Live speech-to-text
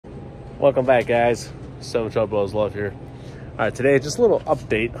Welcome back, guys. Seven Trouble Bros Love here. All right, today just a little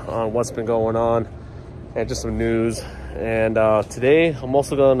update on what's been going on and just some news. And today I'm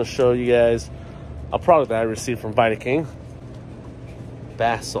also going to show you guys a product that I received from Vita King,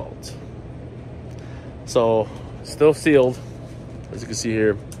 bath salt. So still sealed, as you can see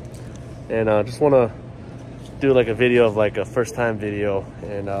here, and just want to do like a video of like a first time video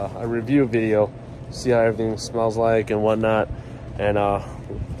and a review video, see how everything smells like and whatnot. And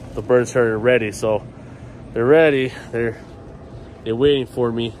the birds are ready, so they're ready. They're waiting for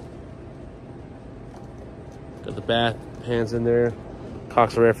me. Got the bath pans in there.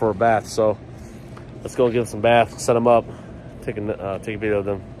 Cocks are ready for a bath, so let's go give them some bath, set them up, take a video of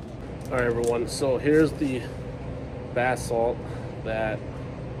them. All right, everyone. So here's the bath salt that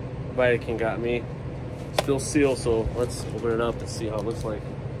Vita King got me. Still sealed, so let's open it up and see how it looks like.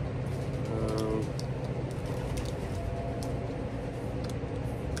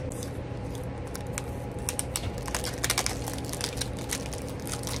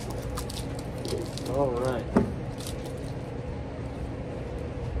 All right.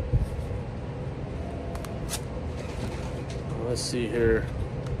 Let's see here.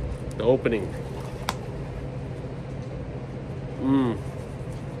 The opening.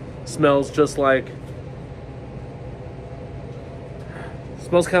 Smells just like.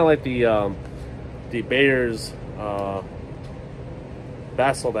 Smells kind of like the Bayer's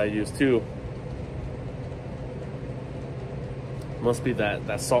bath salt that I use too. Must be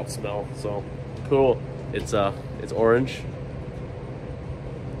that salt smell. So cool. It's orange.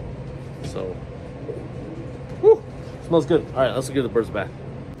 So, whew, smells good. All right, let's give the birds a bath.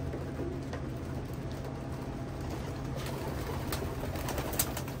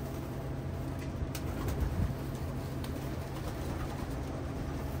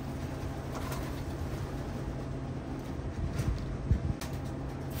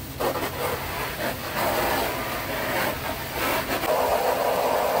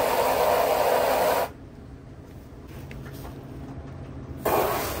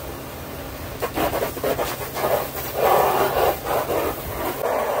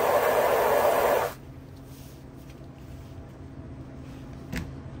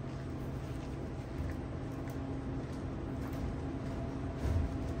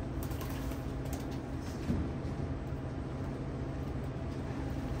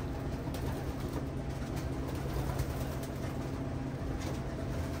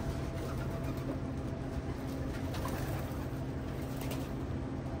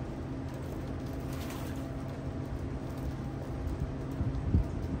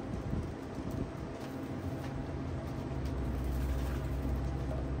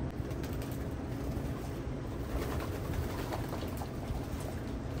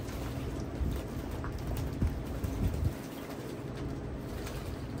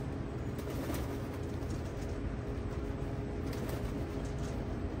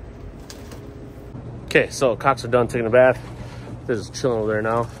 Okay, so cocks are done taking a bath. They're just chilling over there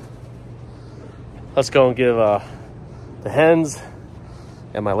now. Let's go and give the hens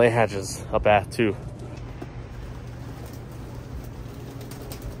and my lay hatches a bath too.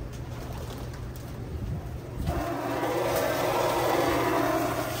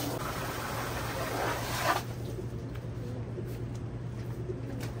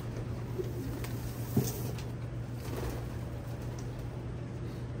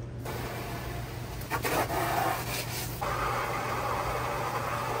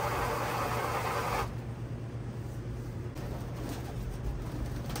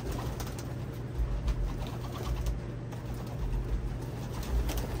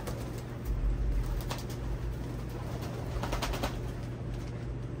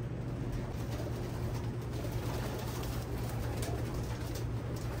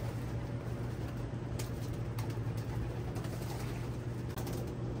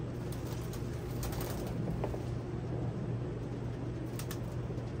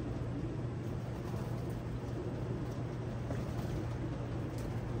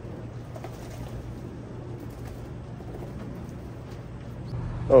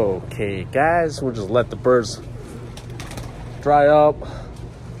 Okay, guys, we'll just let the birds dry up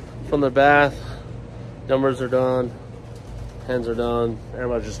from their bath. Numbers are done, hens are done,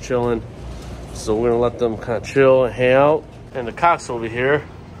 everybody's just chilling. So we're gonna let them kind of chill and hang out. And the cocks over here,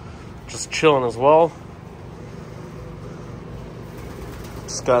 just chilling as well.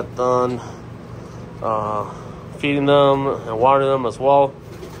 Just got done feeding them and watering them as well.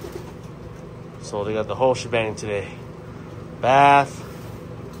 So they got the whole shebang today. Bath,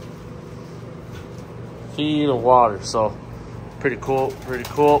 feed, and water. So pretty cool, pretty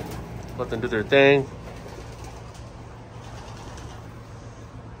cool. Let them do their thing.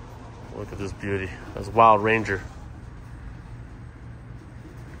 Look at this beauty. That's Wild Ranger.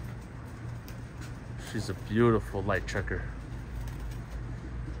 She's a beautiful light checker.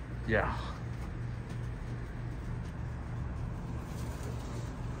 Yeah.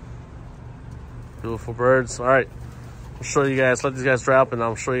 Beautiful birds. All right, I'll show you guys, let these guys drop, and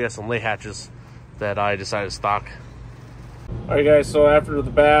I'll show you guys some lay hatches that I decided to stock. All right, guys, so after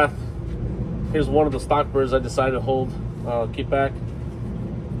the bath, here's one of the stock birds I decided to hold, keep back.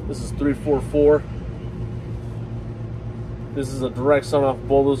 This is 344. This is a direct son off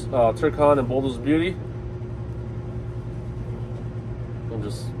Boulder's, Turcon and Boulder's Beauty. And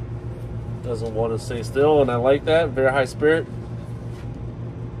just doesn't want to stay still, and I like that. Very high spirit.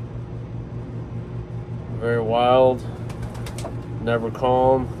 Very wild, never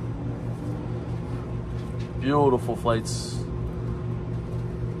calm. Beautiful flights.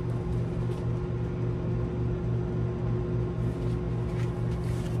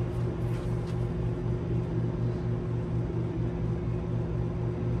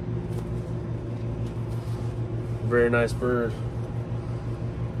 Very nice bird.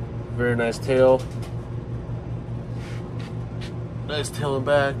 Very nice tail. Nice tail and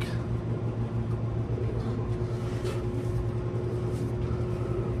back.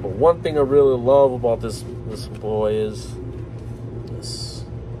 But one thing I really love about this boy is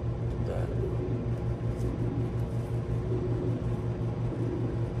that.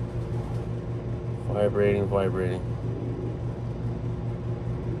 Vibrating.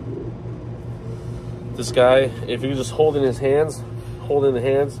 This guy, if you just hold in the hands,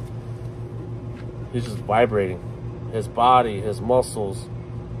 he's just vibrating. His body, his muscles,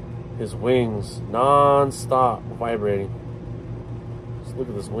 his wings, non-stop vibrating. Look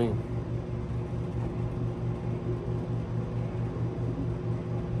at this wing.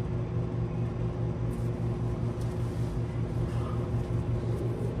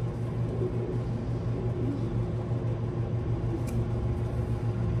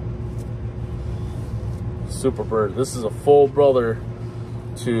 Super bird. This is a full brother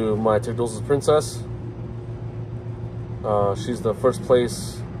to my Pigeons Princess. She's the first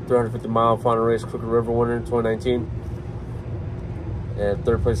place 350-mile final race Crooked River winner in 2019. And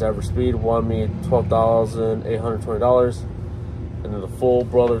third place average speed won me $12,820. And then the full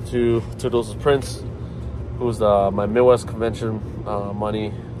brother to Pigeons Prince, who's my Midwest Convention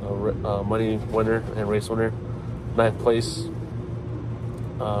money winner and race winner, 9th place,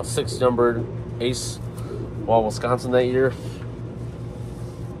 6th numbered ace while Wisconsin that year.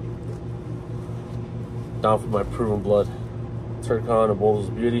 Down for my proven blood, Turcon and Boulder's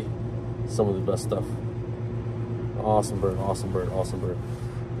Beauty, some of the best stuff. Awesome bird.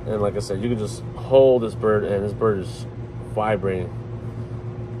 And like I said, you can just hold this bird and this bird is vibrating.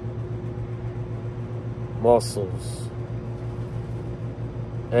 Muscles,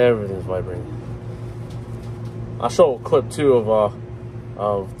 everything's vibrating. I'll show a clip too of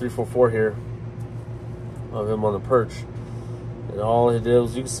 344 here, of him on the perch. And all he did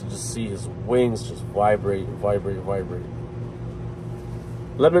was, you can just see his wings just vibrate.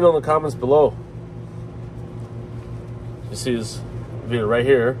 Let me know in the comments below. You see this video right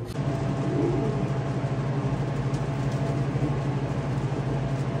here.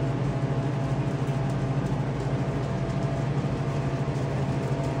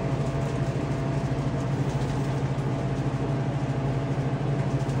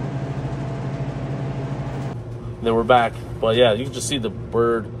 And then we're back. But yeah, you can just see the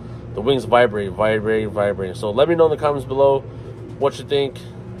bird, the wings vibrating. So let me know in the comments below what you think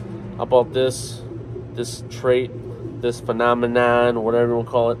about this trait, this phenomenon, whatever you want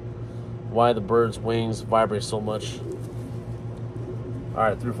to call it, why the bird's wings vibrate so much. All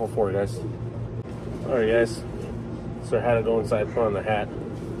right, 344, guys. All right, guys. So I had to go inside, put on the hat.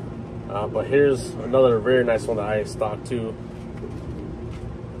 But here's another very nice one that I stocked too.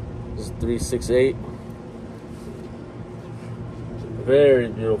 This is 368. Very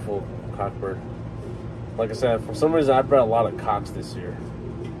beautiful cockbird. Like I said, for some reason I bred a lot of cocks this year.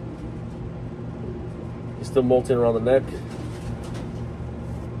 He's still molting around the neck.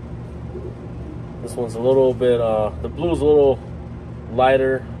 This one's a little bit, the blue's a little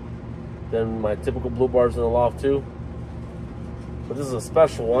lighter than my typical blue barbs in the loft too. But this is a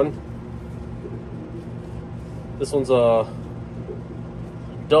special one. This one's a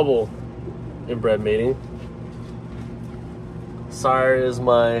double inbred mating. Sire is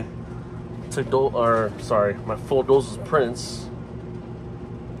my full doses Prince.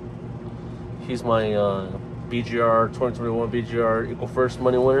 He's my BGR 2021 BGR Equal First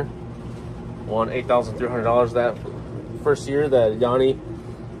money winner. Won $8,300 that first year that Yanni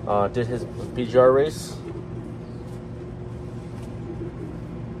did his BGR race.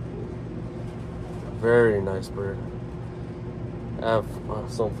 Very nice bird. I have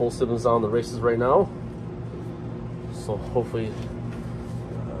some full siblings on the races right now, so hopefully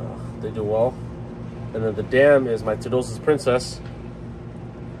they do well. And then the dam is my Tedosa's Princess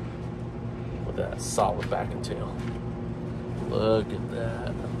with that solid back and tail. Look at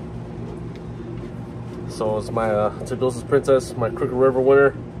that. So it's my Tedosa's Princess, my Crooked River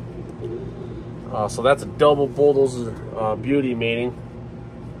winner. So that's a double bulldozer beauty mating.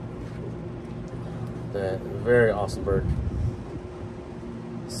 That very awesome bird.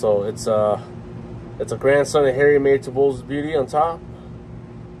 So it's a grandson of Harry mated to Bulldozer Beauty on top,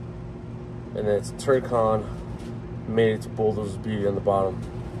 and then it's a Turcon mated to Bulldozer Beauty on the bottom.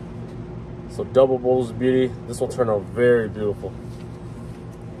 So double Bulldozer Beauty. This will turn out very beautiful.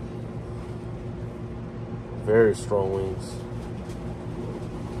 Very strong wings.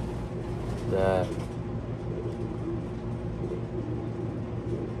 That.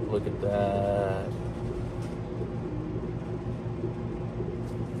 Look at that.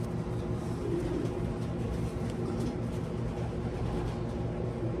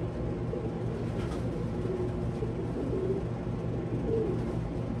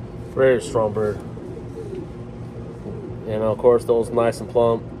 Very strong bird. And of course those nice and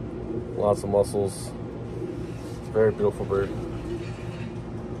plump. Lots of muscles. Very beautiful bird.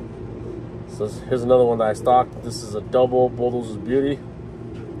 So here's another one that I stocked. This is a double Bulldozer's Beauty.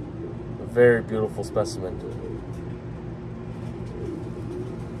 A very beautiful specimen.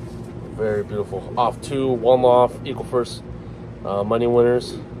 Very beautiful. Off two, one off, equal first money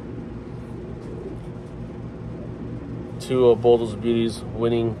winners. Two Bulldozer Beauties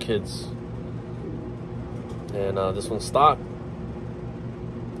winning kids. And this one's stock.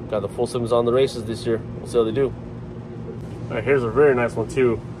 Got the full siblings on the races this year. We'll see how they do. All right, here's a very nice one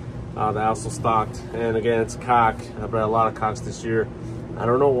too that I also stocked. And again, it's a cock. I bred a lot of cocks this year. I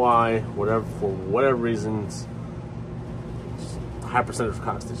don't know why, for whatever reasons, high percentage of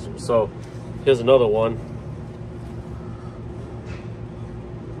cocks this year. So here's another one.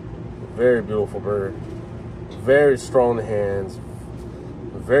 Very beautiful bird. Very strong in the hands.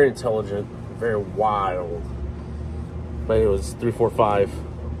 Very intelligent. Very wild. But it was 3, 4, 5.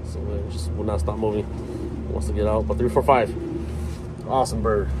 So it just will not stop moving. Wants to get out, but 3, 4, 5. Awesome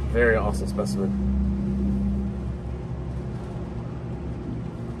bird. Very awesome specimen.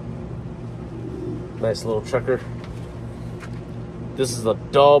 Nice little checker. This is a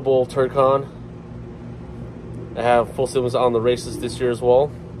double Turcon. I have full siblings on the races this year as well.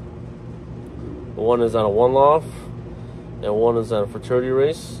 One is on a one loft, and one is on a fraternity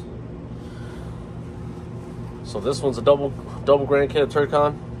race. So this one's a double grandkid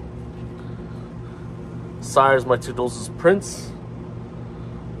Turcon. Sire's my Tedosa's Prince,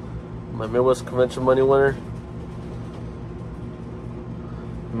 my Midwest Convention money winner,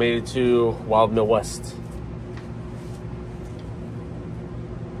 mated to Wild Midwest.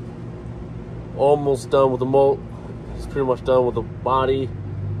 Almost done with the molt. He's pretty much done with the body,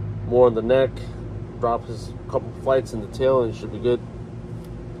 more on the neck. Drop his couple flights in the tail and it should be good.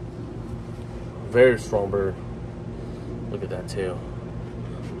 Very strong bird. Look at that tail.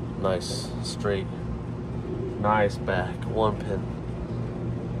 Nice, straight. Nice back, one pin.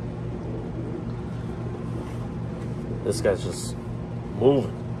 This guy's just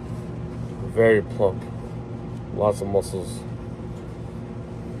moving. Very plump. Lots of muscles.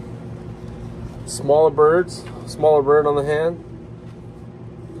 Smaller bird on the hand.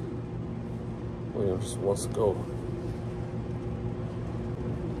 Just wants to go.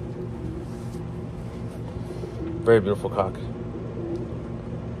 Very beautiful cock.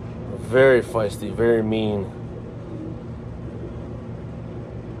 Very feisty, very mean.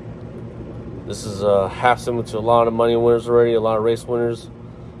 This is half similar to a lot of money winners already, a lot of race winners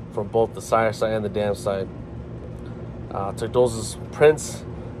from both the sire side and the dam side. Tedosa's Prince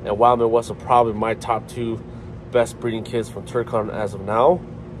and Wild Midwest are probably my top 2 best breeding kids from Turcon as of now.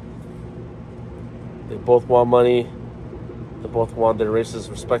 They both won money. They both won their races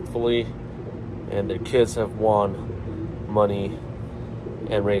respectfully, and their kids have won money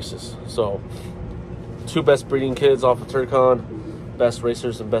and races. So 2 best breeding kids off of Turcon, best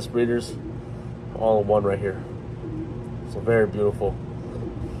racers and best breeders, all in one right here. So very beautiful.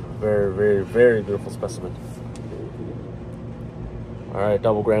 Very, very, very beautiful specimen. All right,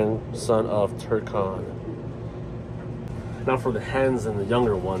 double grandson of Turcon. Now for the hens and the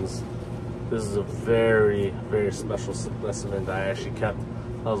younger ones. This is a very, very special specimen that I actually kept.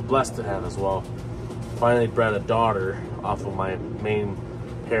 I was blessed to have as well. Finally bred a daughter off of my main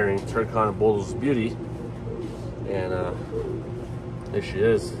pairing, Turcon and Bulldozer's Beauty. And there she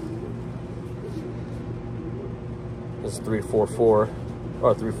is. This is 344,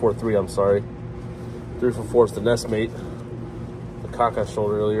 or 343, I'm sorry. 3 for 4 is the nest mate, the cock I showed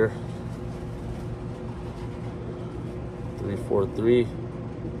earlier. 3 4 3.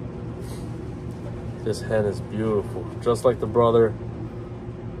 This hen is beautiful, just like the brother,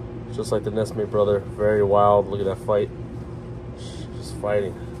 just like the nest mate brother. Very wild. Look at that fight. Just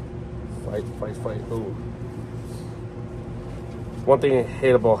fighting. Fight. Ooh. One thing I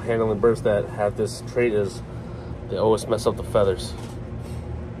hate about handling birds that have this trait is they always mess up the feathers.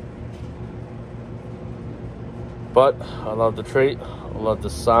 But I love the trait, I love the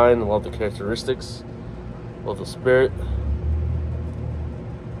sign, I love the characteristics, I love the spirit.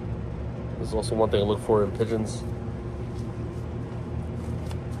 There's also one thing I look for in pigeons.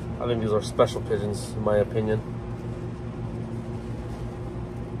 I think these are special pigeons, in my opinion.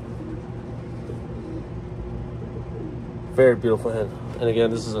 Very beautiful hen. And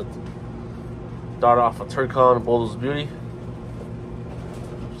again, this is a daughter off a Turcon, Boulder's Beauty.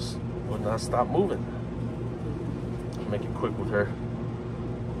 Just would not stop moving. Make it quick with her.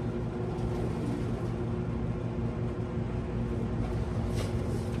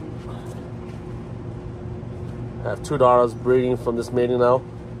 I have 2 daughters breeding from this mating now.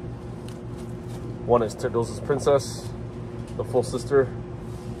 One is Turtles' Princess, the full sister,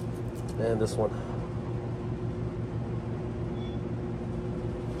 and this one.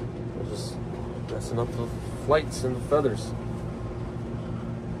 They're just messing up the flights and the feathers.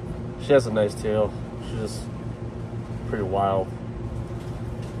 She has a nice tail. She's just pretty wild.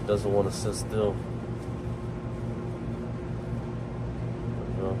 Doesn't want to sit still.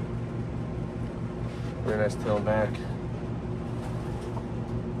 There we go. Very nice tail and back.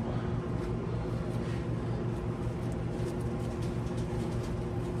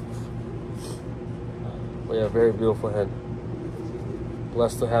 But yeah, very beautiful hen.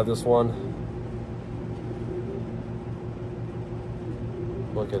 Blessed to have this one.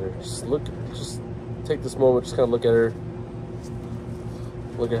 Look at her. Just take this moment, just kind of look at her.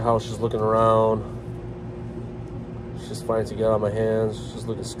 Look at how she's looking around. She's fighting to get out of my hands. She's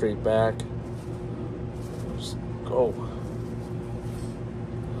looking straight back. Just go.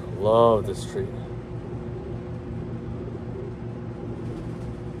 Love this tree.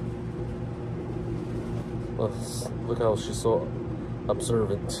 Look how she's so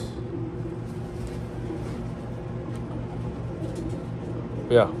observant.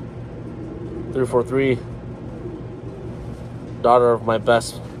 Yeah. 343. Daughter of one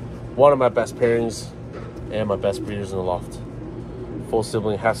of my best pairings and my best breeders in the loft. Full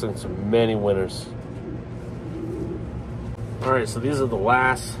sibling, has into many winners. All right, so these are the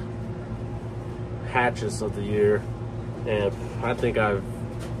last hatches of the year, and I think I've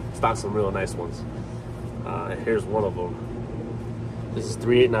stocked some real nice ones. Here's one of them. This is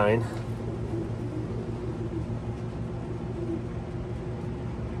 389.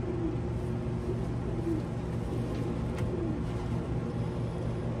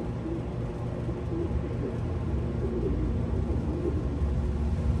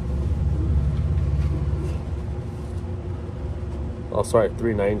 Oh, sorry,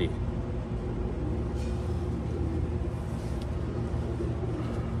 390.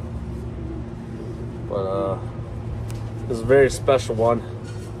 But this is a very special one.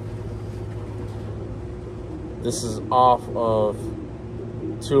 This is off of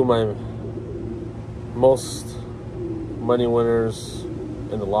 2 of my most money winners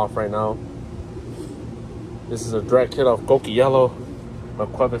in the loft right now. This is a direct hit off Goki Yellow, my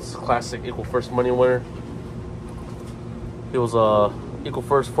Quebec Classic Equal First money winner. It was equal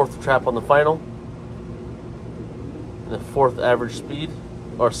first, 4th trap on the final, and the 4th average speed,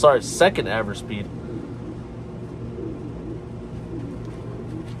 or sorry, 2nd average speed.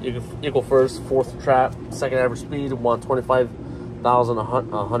 Equal first, 4th trap, 2nd average speed, won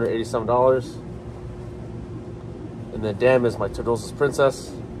 $25,187. And then Dam is my Turtles'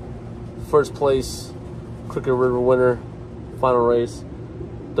 Princess, 1st place, Cricket River winner, final race,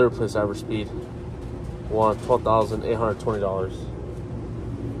 3rd place average speed. Won $12,820,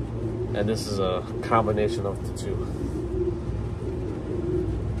 and this is a combination of the 2.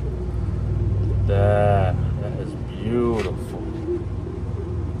 That is beautiful,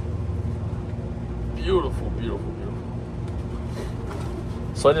 beautiful.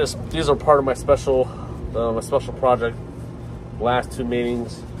 So these are part of my special project. Last 2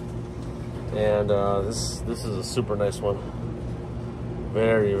 meetings, and this is a super nice one.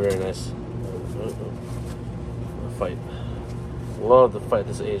 Very nice. Fight. Love the fight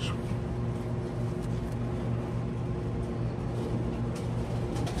this age.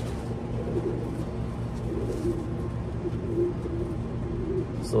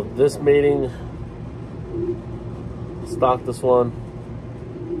 So this mating, stock this one.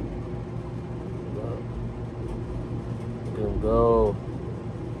 go.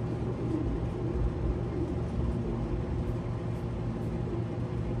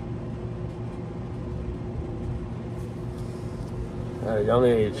 At a young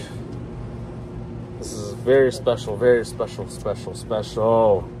age. This is very special,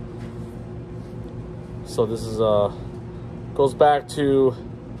 special. So this is goes back to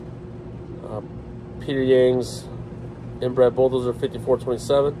Peter Yang's inbred bulldozer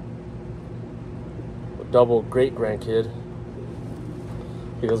 5427, a double great grandkid,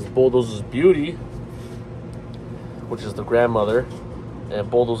 because bulldozer's beauty, which is the grandmother,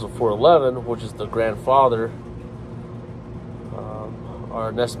 and bulldozer 411, which is the grandfather,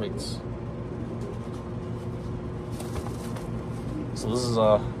 are nestmates. So this is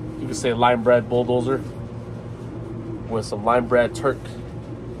a, you could say, line bred bulldozer with some line bred Turk.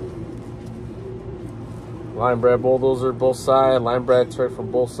 Line bred bulldozer both sides, line bred Turk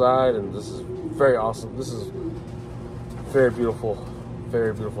from both sides, and this is very awesome. This is very beautiful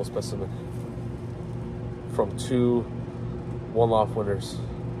specimen from 2 one-off winners.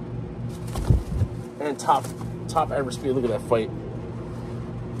 And top average speed. Look at that fight.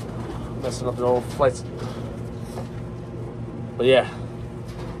 Messing up their own flights. But yeah,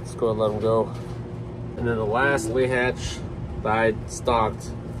 let's go and let them go. And then the last lay hatch that I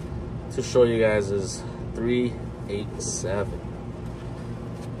stocked to show you guys is 387.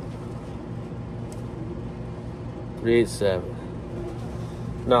 387.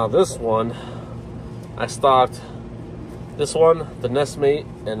 Now this one, I stocked this one, the nestmate,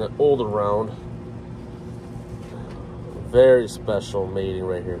 and an older round. Very special mating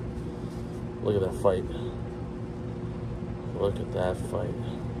right here. Look at that fight. Look at that fight.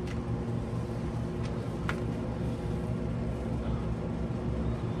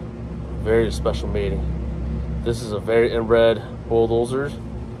 Very special mating. This is a very inbred bulldozer.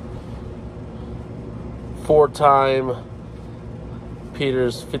 4-time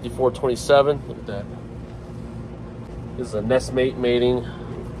Peter's 5427. Look at that. This is a nestmate mating.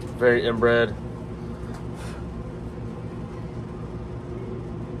 Very inbred.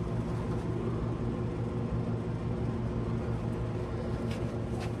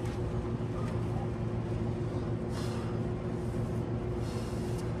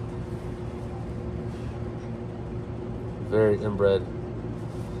 Very inbred.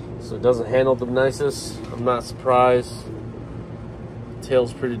 So it doesn't handle the nicest. I'm not surprised.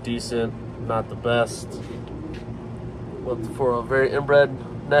 Tail's pretty decent, not the best. But for a very inbred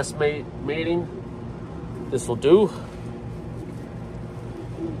nest mating, this will do.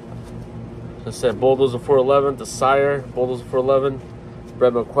 As I said, bulldozer 411, the sire, bulldozer 411,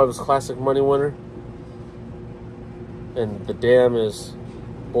 bred by Cuevas Classic money winner. And the dam is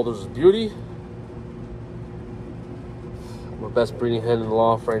bulldozer's beauty. My best breeding hen in the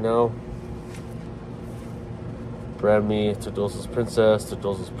loft right now. Bred me to Dosa's Princess, to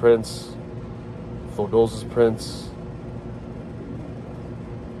Dosa's Prince, Fodosa's Prince.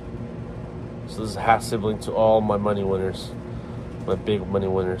 So this is a half sibling to all my money winners, my big money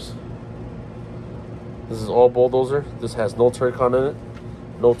winners. This is all bulldozer. This has no Turk on in it,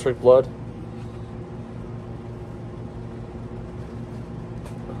 no Turk blood.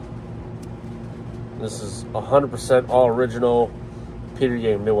 This is 100% all original Peter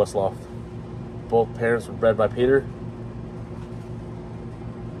Yang Midwest Loft. Both parents were bred by Peter.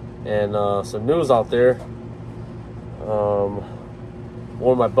 And some news out there.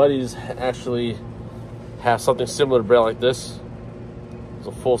 One of my buddies actually has something similar bred like this. It's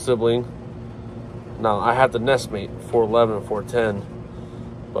a full sibling. Now I have the nestmate 411 and 410,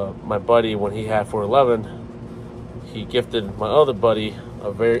 but my buddy, when he had 411, he gifted my other buddy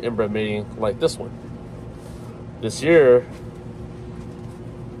a very inbred mating like this one. This year,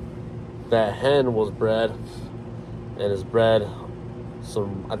 that hen was bred and is bred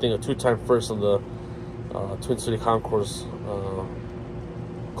some, I think, a 2-time first in the Twin City Concourse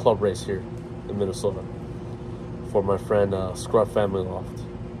club race here in Minnesota for my friend Scrub Family Loft.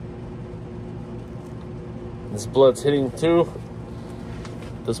 This blood's hitting too.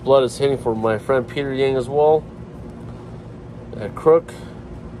 This blood is hitting for my friend Peter Yang as well at Crook.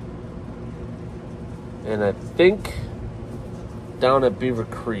 And I think down at Beaver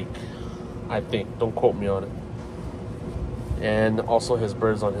Creek. I think. Don't quote me on it. And also his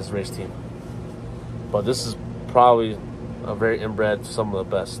birds on his race team. But this is probably a very inbred, some of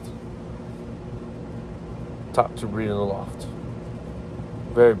the best. Top 2 breed in the loft.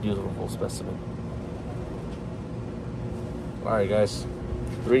 Very beautiful specimen. Alright guys.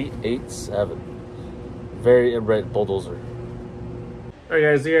 387. Very inbred bulldozer. Alright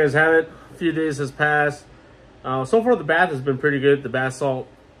guys, you guys have it. A few days has passed. So far the bath has been pretty good. The bath salt,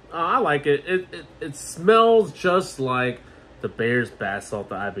 I like it. It smells just like the Bayer's bath salt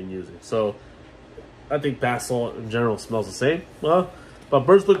that I've been using. So I think bath salt in general smells the same. Well, but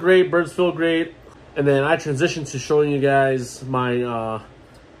birds look great, birds feel great. And then I transitioned to showing you guys my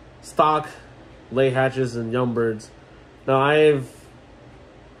stock lay hatches and young birds. Now I've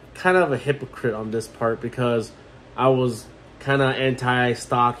kind of a hypocrite on this part because I was kind of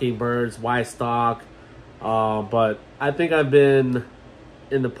anti-stocking birds. Why stock? But I think I've been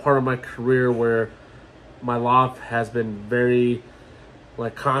in the part of my career where my loft has been very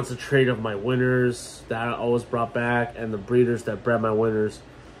like concentrated of my winners that I always brought back and the breeders that bred my winners.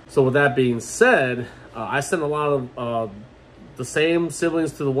 So with that being said, I sent a lot of the same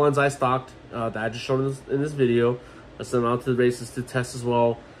siblings to the ones I stocked that I just showed in this video. I sent them out to the races to test as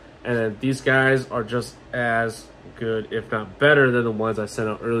well. And then these guys are just as good, if not better, than the ones I sent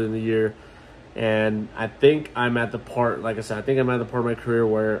out early in the year. And I think I'm at the part, like I said, I think I'm at the part of my career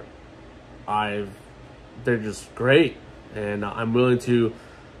where they're just great. And I'm willing to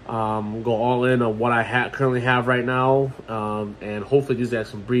go all in on what I currently have right now. And hopefully these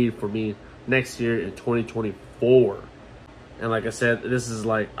guys can breed for me next year in 2024. And like I said, this is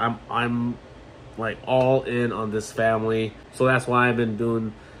like, I'm like all in on this family. So that's why I've been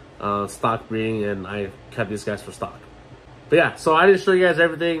doing stock breeding, and I kept these guys for stock. But yeah, so I didn't show you guys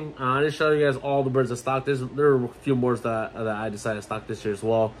everything. I didn't show you guys all the birds I stocked. There are a few more that I decided to stock this year as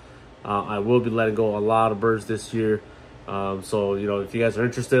well. I will be letting go a lot of birds this year. So, you know, if you guys are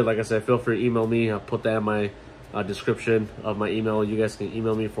interested, like I said, feel free to email me. I'll put that in my description of my email. You guys can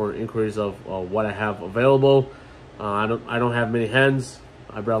email me for inquiries of what I have available. I don't have many hens.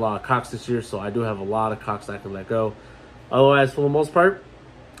 I bred a lot of cocks this year, so I do have a lot of cocks that I can let go. Otherwise, for the most part,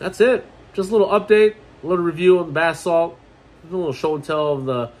 that's it. Just a little update, a little review on the bath salt, a little show and tell of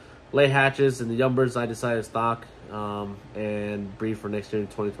the lay hatches and the young birds I decided to stock and breed for next year in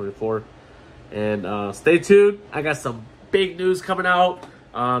 2024. And stay tuned. I got some big news coming out.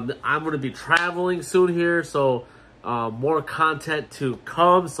 I'm going to be traveling soon here, so more content to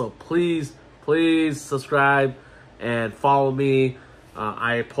come. So please subscribe and follow me.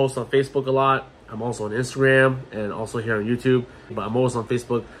 I post on Facebook a lot. I'm also on Instagram and also here on YouTube. But I'm always on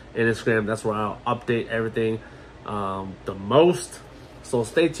Facebook and Instagram. That's where I'll update everything the most. So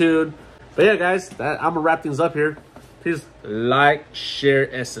stay tuned. But yeah, guys, I'm going to wrap things up here. Please like, share,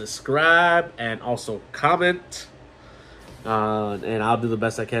 and subscribe. And also comment. And I'll do the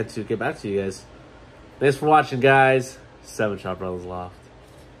best I can to get back to you guys. Thanks for watching, guys. 7 Shot Brothers Loft.